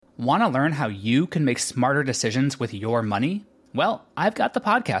Want to learn how you can make smarter decisions with your money? Well, I've got the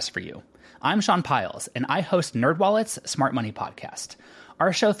podcast for you. I'm Sean Piles, and I host NerdWallet's Smart Money Podcast.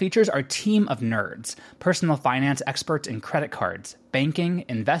 Our show features our team of nerds, personal finance experts in credit cards, banking,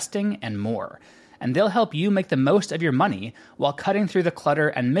 investing, and more. And they'll help you make the most of your money while cutting through the clutter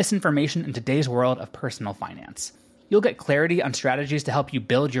and misinformation in today's world of personal finance. You'll get clarity on strategies to help you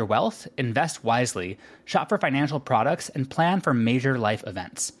build your wealth, invest wisely, shop for financial products, and plan for major life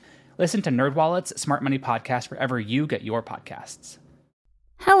events. Listen to NerdWallet's Smart Money Podcast wherever you get your podcasts.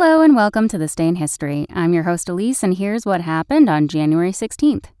 Hello and welcome to This Day in History. I'm your host Elise, and here's what happened on January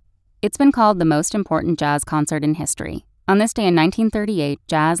 16th. It's been called the most important jazz concert in history. On this day in 1938,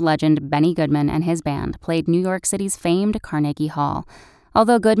 jazz legend Benny Goodman and his band played New York City's famed Carnegie Hall.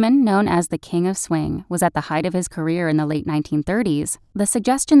 Although Goodman, known as the King of Swing, was at the height of his career in the late 1930s, the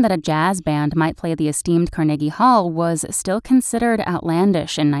suggestion that a jazz band might play the esteemed Carnegie Hall was still considered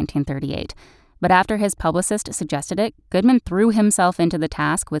outlandish in 1938. But after his publicist suggested it, Goodman threw himself into the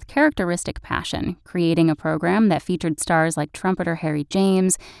task with characteristic passion, creating a program that featured stars like trumpeter Harry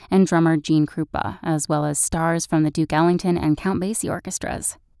James and drummer Gene Krupa, as well as stars from the Duke Ellington and Count Basie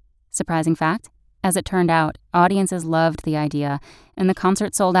orchestras. Surprising fact? As it turned out, audiences loved the idea, and the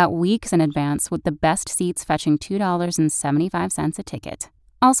concert sold out weeks in advance, with the best seats fetching $2.75 a ticket.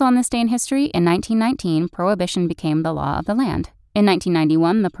 Also on this day in history, in 1919, Prohibition became the law of the land. In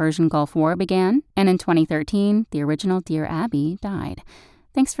 1991, the Persian Gulf War began, and in 2013, the original Dear Abby died.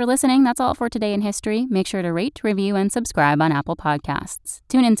 Thanks for listening. That's all for Today in History. Make sure to rate, review, and subscribe on Apple Podcasts.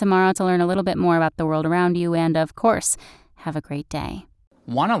 Tune in tomorrow to learn a little bit more about the world around you, and of course, have a great day.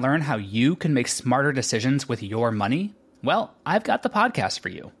 Want to learn how you can make smarter decisions with your money? Well, I've got the podcast for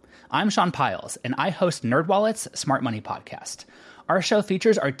you. I'm Sean Piles, and I host NerdWallet's Smart Money Podcast. Our show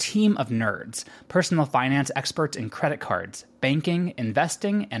features our team of nerds, personal finance experts in credit cards, banking,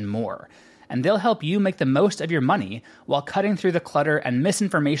 investing, and more. And they'll help you make the most of your money while cutting through the clutter and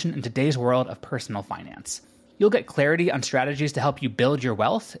misinformation in today's world of personal finance. You'll get clarity on strategies to help you build your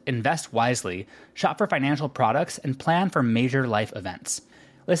wealth, invest wisely, shop for financial products, and plan for major life events.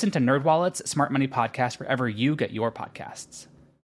 Listen to NerdWallet's Smart Money Podcast wherever you get your podcasts.